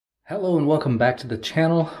Hello and welcome back to the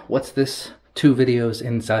channel. What's this? 2 videos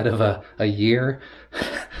inside of a year?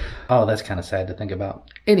 Oh, that's kind of sad to think about.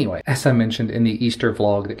 Anyway, as I mentioned in the Easter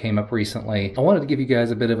vlog that came up recently, I wanted to give you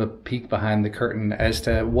guys a bit of a peek behind the curtain as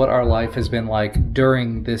to what our life has been like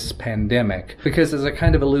during this pandemic. Because as I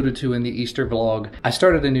kind of alluded to in the Easter vlog, I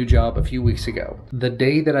started a new job a few weeks ago. The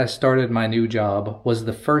day that I started my new job was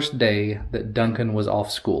the first day that Duncan was off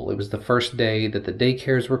school. It was the first day that the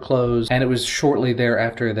daycares were closed, and it was shortly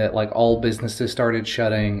thereafter that like all businesses started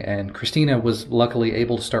shutting, and Christina was luckily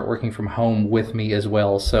able to start working from home with me as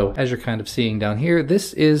well. So as you're kind of seeing down here,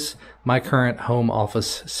 this is my current home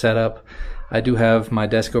office setup. I do have my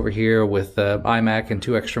desk over here with iMac and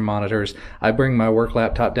 2 extra monitors. I bring my work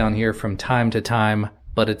laptop down here from time to time,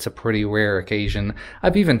 but it's a pretty rare occasion.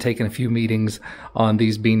 I've even taken a few meetings on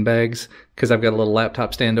these beanbags because I've got a little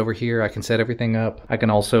laptop stand over here. I can set everything up. I can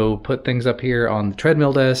also put things up here on the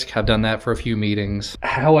treadmill desk. I've done that for a few meetings.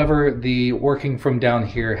 However, the working from down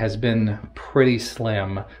here has been pretty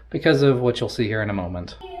slim because of what you'll see here in a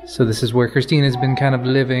moment. So this is where Christina's been kind of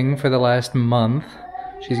living for the last month.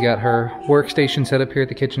 She's got her workstation set up here at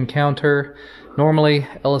the kitchen counter. Normally,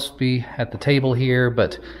 Ellis would be at the table here,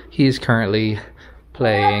 but he is currently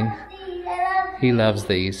playing. He loves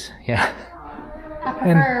these, yeah. I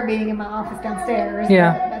prefer being in my office downstairs,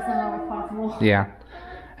 yeah. But that's not always possible. Yeah.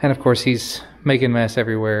 And of course he's making mess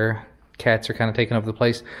everywhere. Cats are kind of taking over the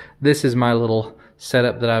place. This is my little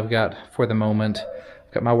setup that I've got for the moment.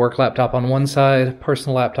 I've got my work laptop on one side,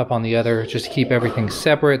 personal laptop on the other, just to keep everything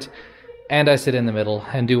separate. And I sit in the middle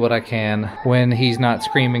and do what I can when he's not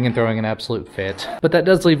screaming and throwing an absolute fit. But that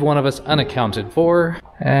does leave one of us unaccounted for,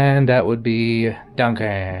 and that would be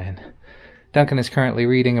Duncan. Duncan is currently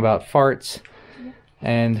reading about farts,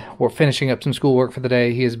 and we're finishing up some schoolwork for the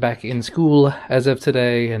day. He is back in school as of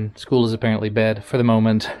today, and school is apparently bed for the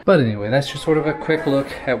moment. But anyway, that's just sort of a quick look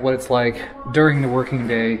at what it's like during the working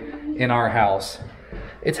day in our house.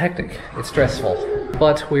 It's hectic, it's stressful,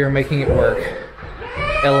 but we are making it work.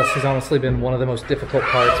 Ellis has honestly been one of the most difficult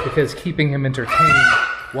parts because keeping him entertained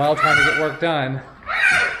while trying to get work done,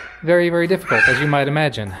 very, very difficult, as you might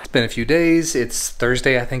imagine. It's been a few days. It's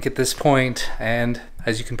Thursday, I think, at this point, and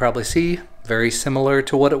as you can probably see, very similar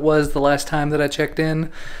to what it was the last time that I checked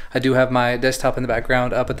in. I do have my desktop in the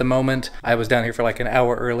background up at the moment. I was down here for like an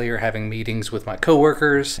hour earlier having meetings with my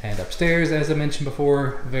coworkers, and upstairs, as I mentioned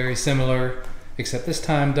before, very similar, except this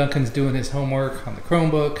time Duncan's doing his homework on the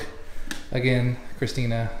Chromebook. Again,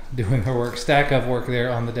 Christina doing her work, stack of work there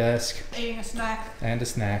on the desk. Eating a snack. And a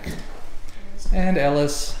snack. And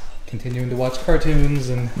Ellis continuing to watch cartoons,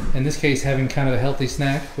 and in this case having kind of a healthy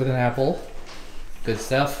snack with an apple. Good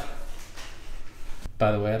stuff.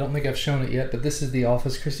 By the way, I don't think I've shown it yet, but this is the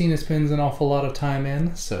office Christina spends an awful lot of time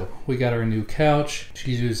in. So we got her a new couch.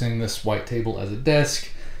 She's using this white table as a desk.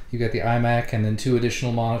 You got the iMac and then 2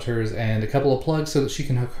 additional monitors and a couple of plugs so that she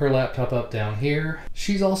can hook her laptop up down here.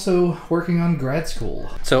 She's also working on grad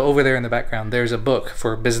school. So over there in the background, there's a book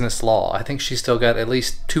for business law. I think she's still got at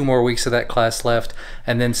least 2 more weeks of that class left,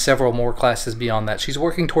 and then several more classes beyond that. She's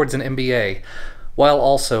working towards an MBA while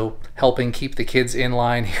also helping keep the kids in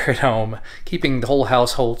line here at home, keeping the whole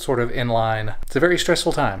household sort of in line. It's a very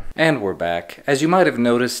stressful time. And we're back. As you might have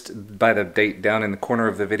noticed by the date down in the corner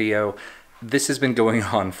of the video, this has been going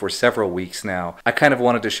on for several weeks now. I kind of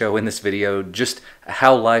wanted to show in this video just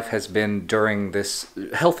how life has been during this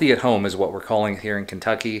healthy at home is what we're calling it here in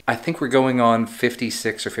Kentucky. I think we're going on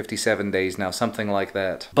 56 or 57 days now, something like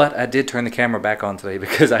that. But I did turn the camera back on today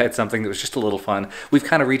because I had something that was just a little fun. We've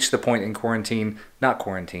kind of reached the point in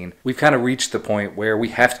we've kind of reached the point where we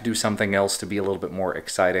have to do something else to be a little bit more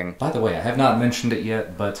exciting. By the way, I have not mentioned it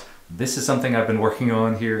yet, but this is something I've been working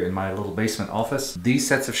on here in my little basement office. These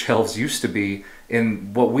sets of shelves used to be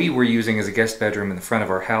in what we were using as a guest bedroom in the front of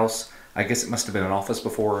our house. I guess it must have been an office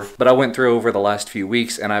before. But I went through over the last few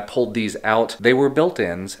weeks and I pulled these out. They were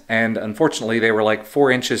built-ins, and unfortunately they were like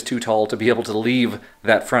 4 inches too tall to be able to leave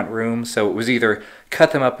that front room. So it was either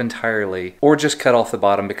cut them up entirely or just cut off the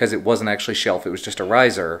bottom because it wasn't actually shelf, it was just a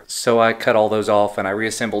riser. So I cut all those off and I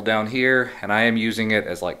reassembled down here, and I am using it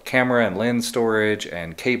as like camera and lens storage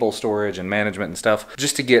and cable storage and management and stuff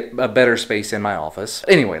just to get a better space in my office.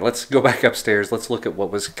 Anyway, let's go back upstairs. Let's look at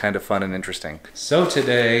what was kind of fun and interesting. So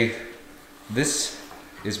today, this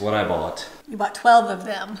is what I bought. You bought 12 of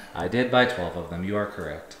them. I did buy 12 of them, you are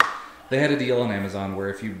correct. They had a deal on Amazon where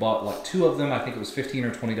if you bought like 2 of them, I think it was $15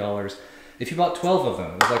 or $20. If you bought 12 of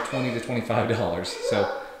them, it was like $20 to $25.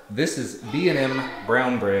 So this is B&M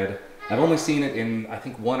brown bread I've only seen it in, I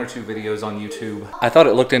think, 1 or 2 videos on YouTube. I thought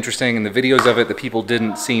it looked interesting, and the videos of it, the people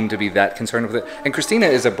didn't seem to be that concerned with it. And Christina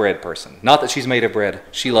is a bread person. Not that she's made of bread,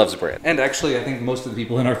 she loves bread. And actually, I think most of the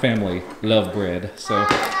people in our family love bread. So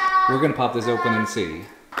we're gonna pop this open and see.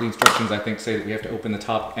 The instructions, I think, say that we have to open the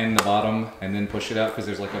top and the bottom and then push it out because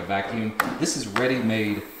there's like a vacuum. This is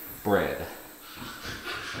ready-made bread.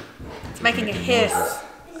 It's making a hiss.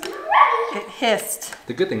 It hissed.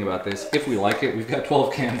 The good thing about this, if we like it, we've got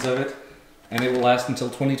 12 cans of it, and it will last until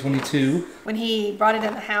 2022. When he brought it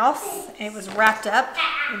in the house, it was wrapped up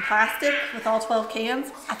in plastic with all 12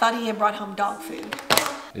 cans. I thought he had brought home dog food.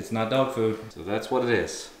 It's not dog food, so that's what it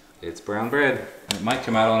is. It's brown bread. And it might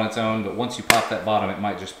come out on its own, but once you pop that bottom, it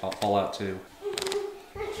might just fall out too.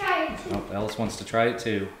 Let's try it too. Oh, Alice wants to try it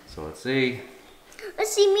too. So let's see.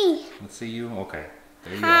 Let's see me. Let's see you. Okay.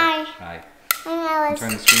 There you Hi. go. Hi. Hi, Alice.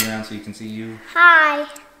 Turn the screen around so you can see you. Hi.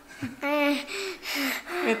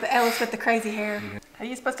 With the Ellis with the crazy hair. How are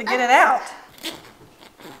you supposed to get it out?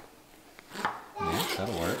 Yeah,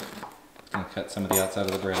 that'll work. I'm gonna cut some of the outside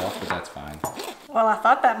of the bread off, but that's fine. Well, I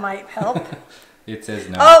thought that might help. It says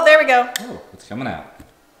no. Oh, there we go. Oh, it's coming out.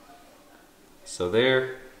 So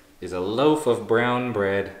there is a loaf of brown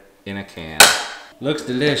bread in a can. Looks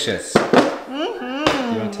delicious.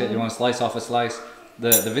 You want to slice off a slice?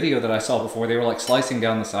 The video that I saw before, they were like slicing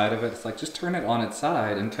down the side of it. It's like, just turn it on its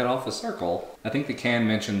side and cut off a circle. I think the can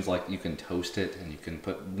mentions like you can toast it and you can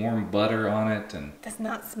put warm butter on it and... Does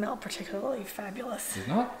not smell particularly fabulous. It's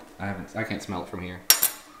not? I can't smell it from here.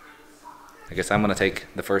 I guess I'm gonna take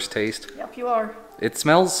the first taste. Yep, you are. It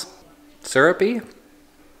smells syrupy.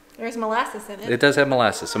 There's molasses in it. It does have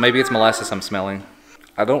molasses, so maybe it's molasses I'm smelling.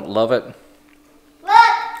 I don't love it. Look.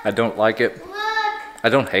 I don't like it. Look. I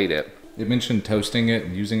don't hate it. It mentioned toasting it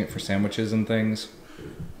and using it for sandwiches and things.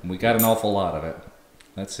 And we got an awful lot of it.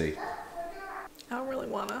 Let's see. I don't really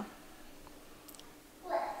wanna.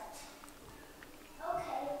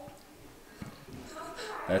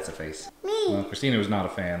 That's a face. Me. Well, Christina was not a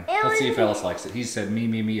fan. Let's see if Ellis likes it. He's said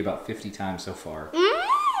me about 50 times so far.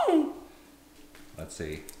 Mm. Let's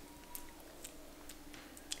see.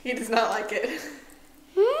 He does not like it.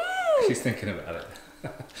 Mm. She's thinking about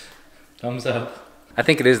it. Thumbs up. I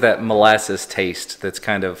think it is that molasses taste that's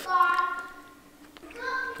kind of... I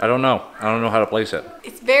don't know. I don't know how to place it.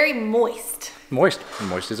 It's very moist. Moist.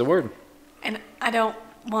 Moist is a word. And I don't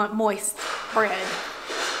want moist bread.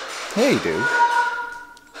 Yeah, you do.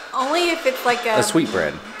 Only if it's like A sweet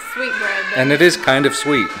bread. Sweet bread. And it is kind of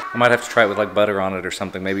sweet. I might have to try it with like butter on it or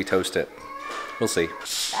something. Maybe toast it. We'll see.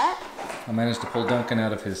 I managed to pull Duncan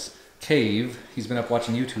out of his cave. He's been up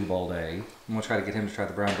watching YouTube all day. I'm gonna try to get him to try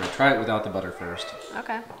the brown bread. Try it without the butter first.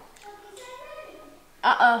 Okay.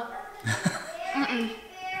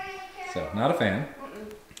 So, not a fan.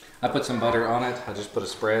 I put some butter on it. I just put a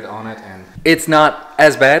spread on it and... It's not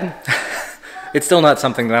as bad. It's still not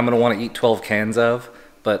something that I'm gonna wanna eat 12 cans of.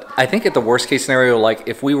 But I think at the worst case scenario, like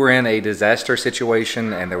if we were in a disaster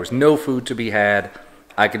situation and there was no food to be had,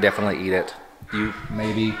 I could definitely eat it. You,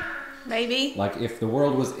 maybe. Maybe. Like if the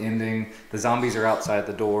world was ending, the zombies are outside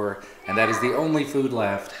the door, and that is the only food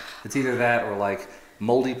left. It's either that or like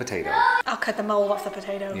moldy potato. I'll cut the mold off the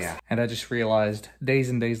potatoes. Yeah. And I just realized days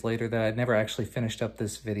and days later that I'd never actually finished up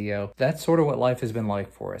this video. That's sort of what life has been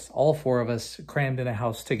like for us. All 4 of us crammed in a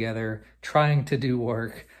house together, trying to do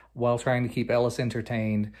work while trying to keep Ellis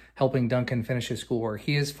entertained, helping Duncan finish his schoolwork.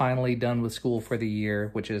 He is finally done with school for the year,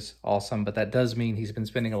 which is awesome, but that does mean he's been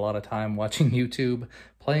spending a lot of time watching YouTube,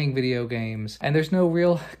 playing video games, and there's no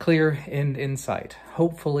real clear end in sight.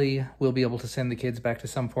 Hopefully, we'll be able to send the kids back to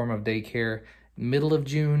some form of daycare middle of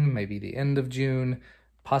June, maybe the end of June,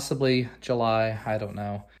 possibly July, I don't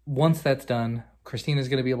know. Once that's done, Christina's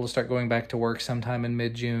going to be able to start going back to work sometime in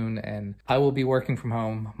mid-June, and I will be working from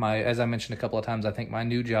home. As I mentioned a couple of times, I think my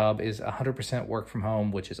new job is 100% work from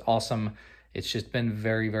home, which is awesome. It's just been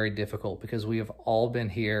very, very difficult because we have all been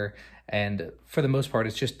here, and for the most part,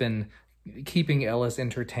 it's just been keeping Ellis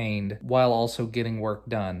entertained while also getting work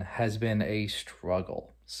done has been a struggle.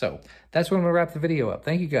 So that's where I'm going to wrap the video up.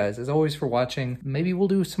 Thank you guys, as always, for watching. Maybe we'll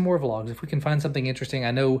do some more vlogs if we can find something interesting.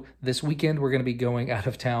 I know this weekend we're going to be going out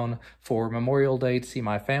of town for Memorial Day to see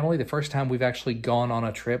my family. The first time we've actually gone on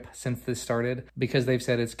a trip since this started, because they've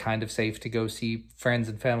said it's kind of safe to go see friends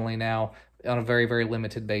and family now on a very, very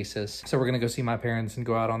limited basis. So we're going to go see my parents and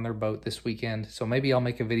go out on their boat this weekend. So maybe I'll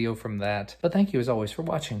make a video from that. But thank you, as always, for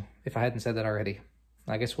watching, if I hadn't said that already.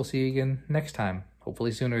 I guess we'll see you again next time,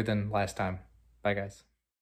 hopefully sooner than last time. Bye, guys.